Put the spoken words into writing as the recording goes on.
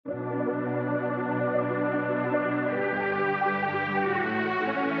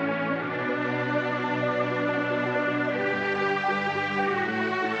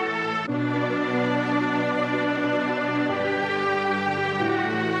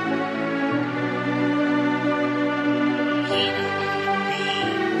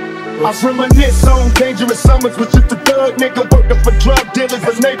I reminisce on dangerous summers with just a thug nigga working for drug dealers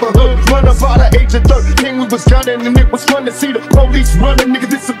in neighborhoods. Run about the age of 13, we was gunning and it was fun to see the police running. Niggas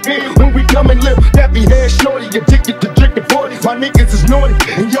disappear when we come and live. Nappy hair shorty, addicted to drinking 40. My niggas is naughty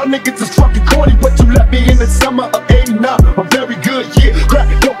and y'all niggas is fucking corny. But you left me in the summer of '89, a very good year. Crack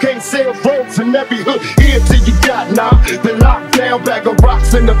cocaine sale roads in every hood. Here till you got now. The lockdown, bag of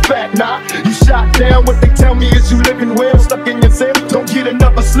rocks in the fat now. You shot down, what they tell me is you living well, stuck in your cell. Don't get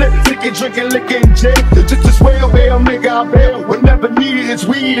another slip, licking, drinking, licking in jail. Just as well, hell nigga, I bail. Whenever needed, it's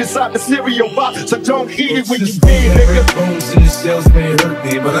weed inside the cereal box, so don't eat it when you big, nigga. Bones in the shells may hurt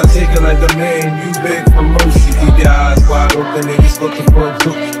me, but I take it like a man. You beg for mercy, keep your eyes wide open, niggas looking for a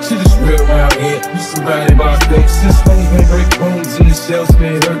joke. Shit is real around here, you surrounded by fakes. Systems may break bones and the shells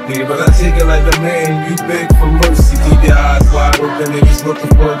may hurt me, but I take it like a man. You beg for mercy, keep your eyes wide open, niggas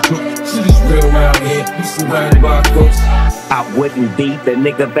looking for a joke. Shit is real around here, you surrounded by folks. I wouldn't be the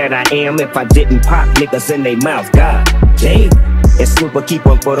nigga that I am if I didn't pop niggas in they mouth. God damn. And Snoop will keep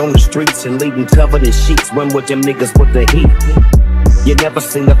one foot on the streets and leave them covered in sheets. Run with them niggas with the heat. You never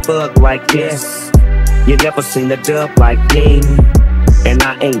seen a thug like this. You never seen a dub like me. And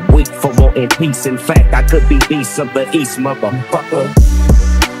I ain't weak for wanting peace. In fact, I could be beast of the East, motherfucker.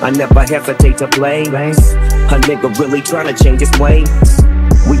 I never hesitate to play. A nigga really trying to change his ways.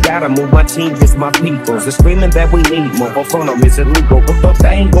 We gotta move my team, it's my peoples. They're screaming that we need more. Phone them is illegal, but the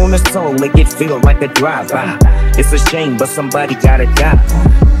bang on the soul make it feel like a drive-by. It's a shame, but somebody gotta die.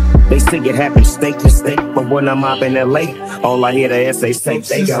 They say it happens state to state, but when I'm up in LA, all I hear the essays say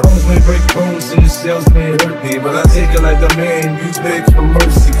they go. Systems may break bones and the shells may hurt me, but I take it like a man. You beg for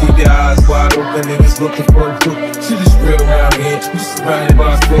mercy, keep your eyes wide open, niggas looking for a joke. Shit is real around here, you surrounded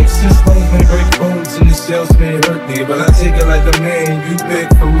by fakes. Systems may break bones and the shells may hurt me, but I take it like a man. You beg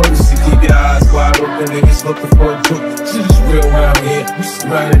for mercy, keep your eyes wide open, niggas looking for a joke. Shit is real around here, you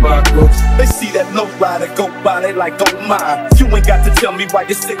surrounded by folks. They see that low rider go by, they like, oh my. You ain't got to tell me why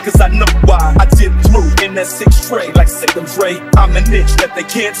you're sick, cause I know why. I did through in that 6 tray like sick of Dre. I'm an itch that they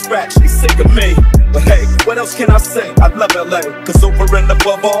can't scratch, they sick of me. But hey, what else can I say? I love LA, cause over and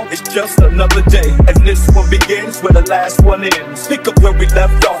above all, it's just another day. And this one begins where the last one ends. Pick up where we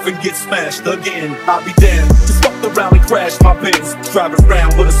left off and get smashed again. I'll be damned, just fucked around and crashed my Benz. Driving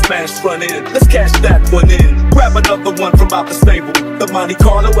around with a smashed front end. Let's cash that one in. Grab another one from out the stable. The Monte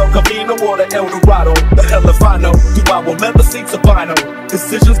Carlo, El Camino, or the El Dorado. The hell if I know, do I will leather seats or vinyl?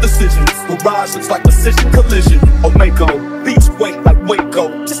 Decisions. Garage looks like precision collision. Omako, beats weight like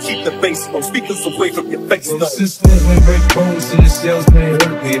Waco. Just keep the bass low, speakers away from your face. The systems may break bones and the shells may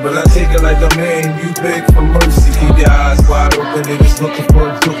hurt me, but I take it like a man. You beg for mercy, keep your eyes wide open, niggas looking for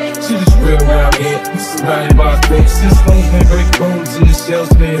a joke. Shit is real around here, you surrounded by fakes. Systems may break bones and the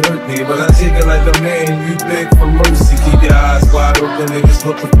shells may hurt me, but I take it like a man. You beg for mercy, keep your eyes wide open, niggas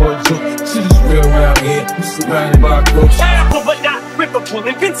looking for a joke. Shit is real around here, you surrounded by folks. But not rippable,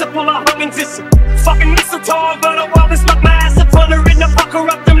 invincible, I hung invisible. Fucking mistletoe, but I want this like my ass up on her in the fucker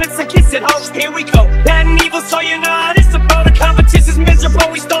up them lips and kiss it. Oh, here we go. Bad and evil, so you know how this about. The competition's miserable,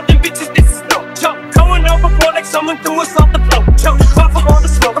 we start them bitches, this is no joke. Going overboard like someone threw us off the float. Choke, off of all the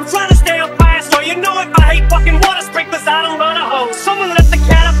smoke. I'm trying to stay up fast, so you know if I hate fucking water sprinklers, I don't run a hose. Someone let the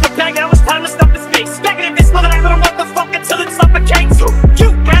cat up the bag, now it's time to stop the space. Back in this mother, I'm gonna motherfucker till it suffocates. So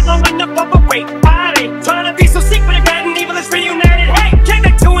you can't know enough of a weight. I ain't trying to be so sick, but bad and evil is reunited. Hey, came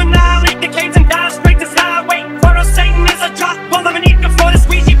back to annihilate decades and die straight this highway. Portal Satan is a drop, well I'm eat before this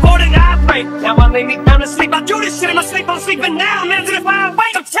Ouija board and I pray. Now I lay me down to sleep, I do this shit in my sleep, I'm sleeping now. Imagine if I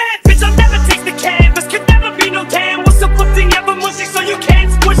wake up 10, bitch I'll never taste the canvas, could never be no damn. What's the flipping ever mushy so you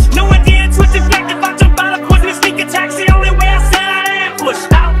can't squish? No idea, twisted fact, if I jump out of poison and sneak attack's the only way I said I ambush.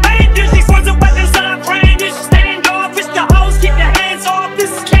 Outlandish, these words are weapons that I brandish. Stand off, it's the hose, keep your hands off.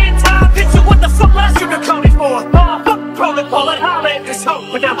 This is can't tie, bitch, so what the fuck last you decoded for? Fuck protocol and holla at this hoe,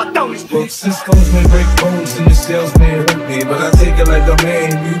 but now my thumb is broke. Systems may break bones and the shells may hurt me, but I take it like a man.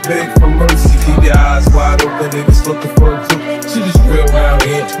 You beg for mercy, keep your eyes wide open, niggas looking for a joke. Shit is real around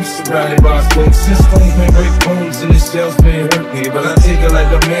here, you surrounded by folks. Systems may break bones and the shells may hurt me, but I take it like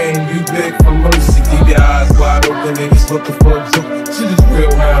a man. You beg for mercy, keep your eyes wide open, niggas looking for a joke. Shit is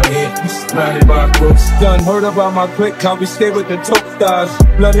real around here, you surrounded by folks. Done heard about my clique, how we stay with the top stars.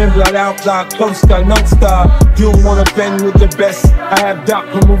 Blood in, blood out, block, close star, no star. You don't wanna bend with the best. I have Doc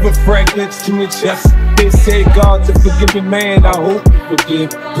removing fragments to your chest. They say God's a forgiving man, I hope you forgive.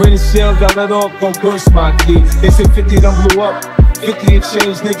 British shells, I let off, gon' burst my key. They say 50 done blew up. 50 and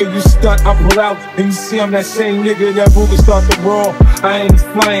change, nigga, you stunt, I pull out. And you see I'm that same nigga, that movie start to roll. I ain't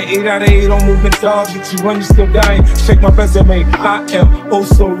flying, 8 out of 8 on moving targets. You run, you still dying. Check my resume, I am oh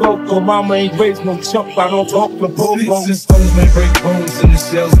so local. Mama ain't raised no chump, I don't talk the bull. Sticks and stones may break bones and the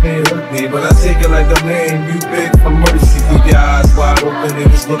shells may hurt me, but I take it like a man, you beg for mercy. Keep your eyes wide open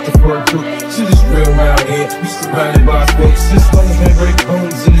and just looking for a truth. Shit is real around here, you surrounded by sticks and stones may break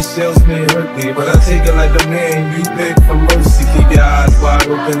bones and the shells may hurt me, but I take it like a man, you beg for mercy. Keep your eyes wide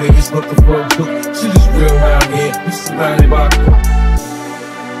open and just looking for a truth. Shit is real around here, you surrounded by